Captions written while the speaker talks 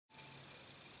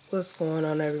What's going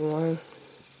on, everyone?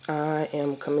 I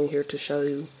am coming here to show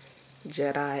you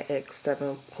Jedi-X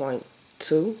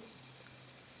 7.2.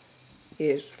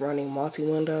 It's running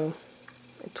multi-window,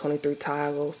 23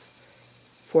 toggles,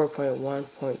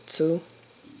 4.1.2.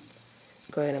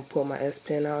 Go ahead and pull my S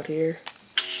Pen out here.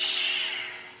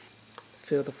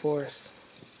 Feel the force.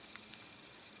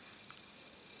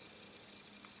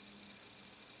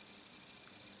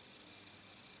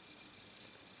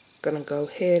 Gonna go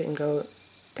ahead and go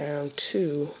down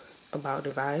to About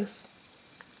Device,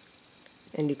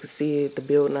 and you can see the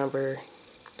build number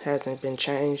hasn't been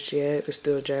changed yet. It's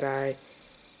still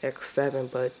Jedi-X7,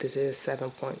 but this is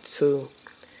 7.2,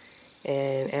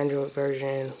 and Android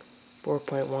version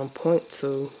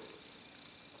 4.1.2.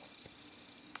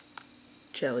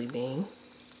 Jelly Bean.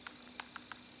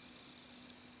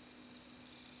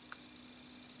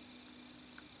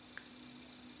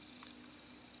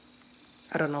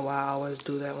 I don't know why I always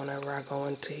do that whenever I go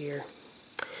into here.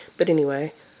 But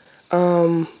anyway,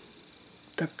 the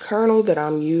kernel that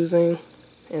I'm using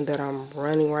and that I'm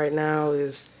running right now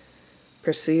is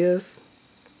Perseus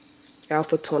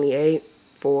Alpha 28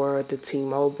 for the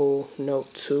T-Mobile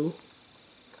Note 2.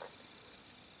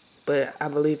 But I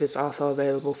believe it's also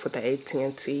available for the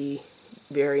AT&T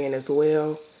variant as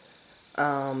well.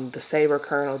 The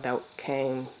SaberKernel that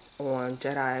came on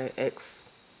Jedi-X7,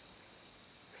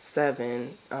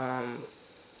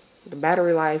 the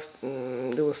battery life,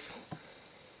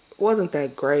 wasn't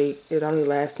that great. It only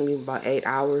lasted me about 8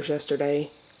 hours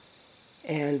yesterday.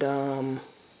 And,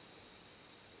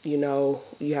 you know,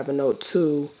 you have a Note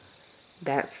 2,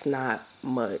 that's not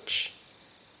much,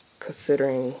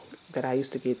 considering that I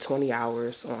used to get 20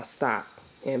 hours on stock.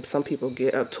 And some people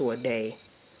get up to a day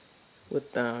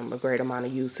with a great amount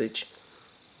of usage.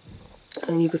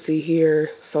 And you can see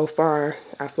here, so far,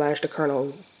 I flashed the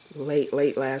kernel late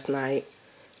last night.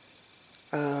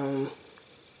 I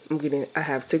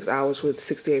have 6 hours with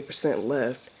 68%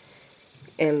 left.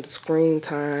 And the screen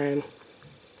time,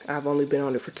 I've only been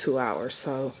on it for 2 hours.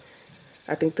 So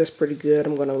I think that's pretty good.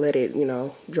 I'm going to let it,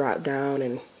 drop down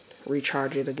and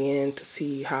recharge it again to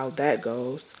see how that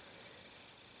goes.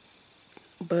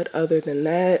 But other than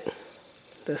that,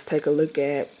 let's take a look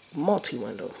at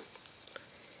multi-window.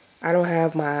 I don't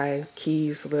have my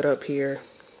keys lit up here.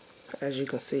 As you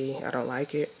can see, I don't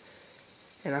like it.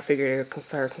 And I figured it would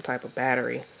conserve some type of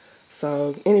battery.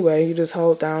 So anyway, you just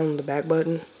hold down the back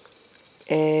button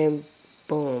and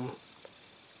boom,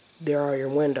 there are your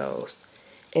windows.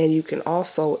 And you can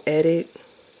also edit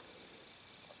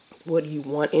what you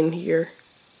want in here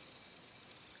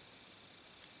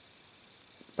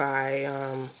by,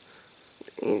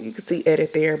 you can see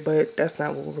edit there, but that's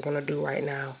not what we're going to do right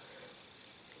now.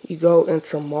 You go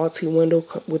into multi-window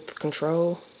with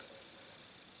control.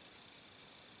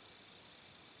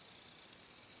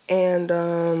 And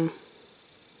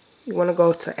you want to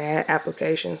go to add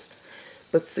applications.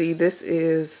 But see, this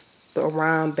is the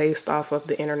ROM based off of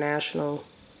the International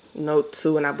Note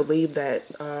 2. And I believe that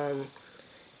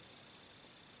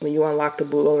when you unlock the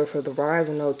bootloader for the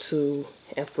Verizon Note 2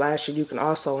 and flash it, you can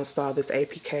also install this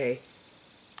APK.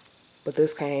 But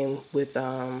this came with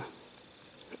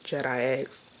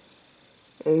Jedi-X.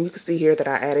 And you can see here that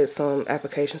I added some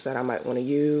applications that I might want to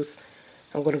use.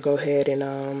 I'm going to go ahead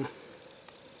and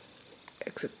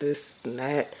exit this and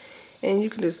that. And you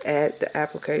can just add the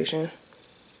application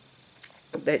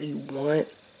that you want.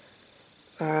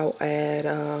 I'll add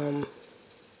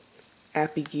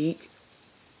Appy Geek.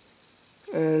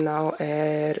 And I'll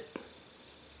add,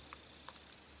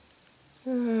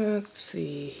 let's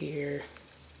see here.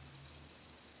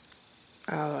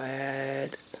 I'll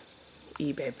add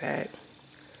eBay Pack.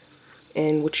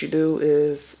 And what you do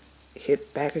is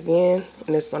hit back again,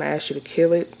 and it's going to ask you to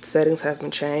kill it. Settings have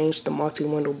been changed. The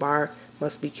multi-window bar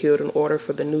must be killed in order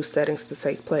for the new settings to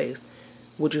take place.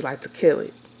 Would you like to kill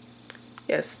it?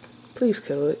 Yes, please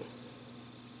kill it.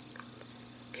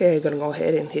 Okay, I'm going to go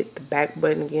ahead and hit the back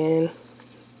button again.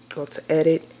 Go to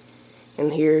edit,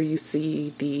 and here you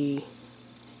see the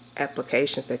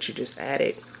applications that you just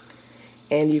added.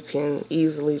 And you can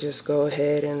easily just go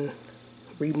ahead and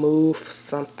remove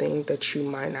something that you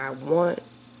might not want.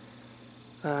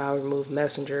 I'll remove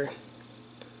Messenger,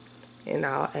 and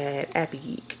I'll add Appy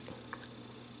Geek.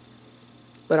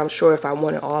 But I'm sure if I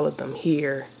wanted all of them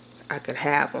here, I could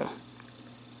have them.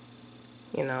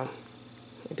 And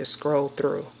just scroll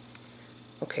through.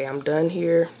 Okay, I'm done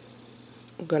here.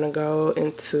 I'm gonna go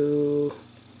into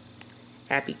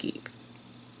Appy Geek.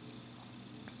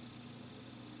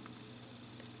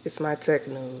 It's my tech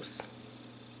news.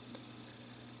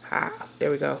 There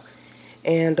we go.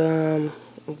 And I'm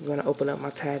gonna open up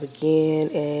my tab again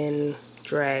and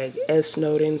drag S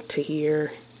node into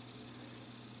here.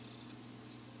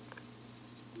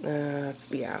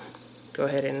 Yeah, go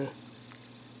ahead and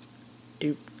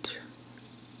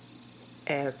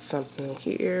add something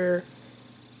here.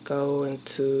 Go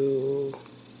into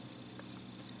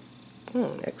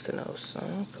XNO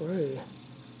song, great.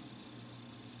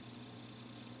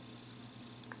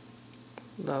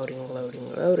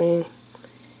 Loading.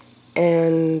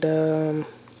 And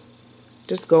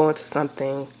just go into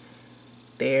something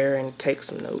there and take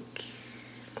some notes.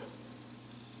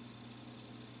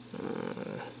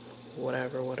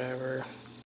 Whatever.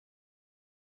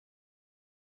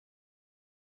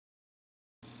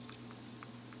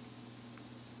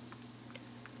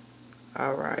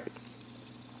 Alright.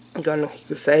 You can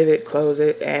save it, close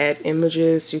it, add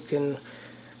images. You can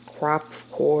crop, of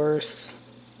course,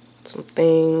 some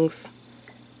things.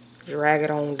 Drag it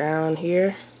on down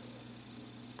here.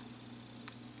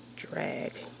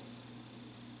 Drag.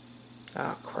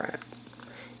 Oh crap.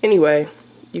 Anyway,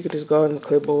 you can just go in the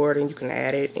clipboard and you can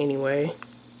add it anyway.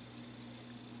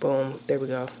 Boom, there we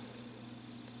go.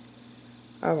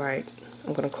 Alright,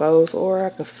 I'm gonna close, or I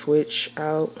can switch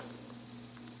them,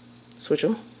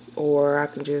 or I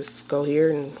can just go here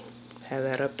and have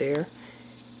that up there.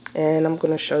 And I'm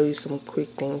gonna show you some quick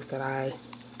things that I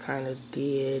kind of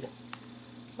did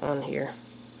on here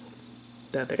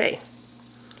the other day.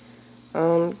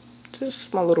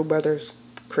 Just my little brother's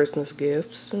Christmas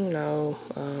gifts,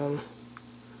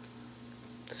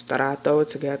 just thought I'd throw it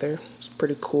together. It's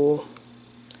pretty cool.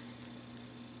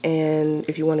 And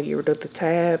if you want to get rid of the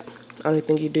tab, only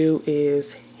thing you do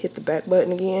is hit the back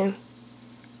button again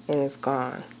and it's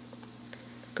gone.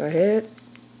 Go ahead.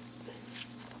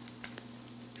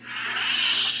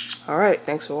 Alright,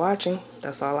 thanks for watching.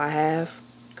 That's all I have.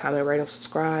 Comment, rate, and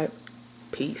subscribe.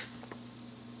 Peace.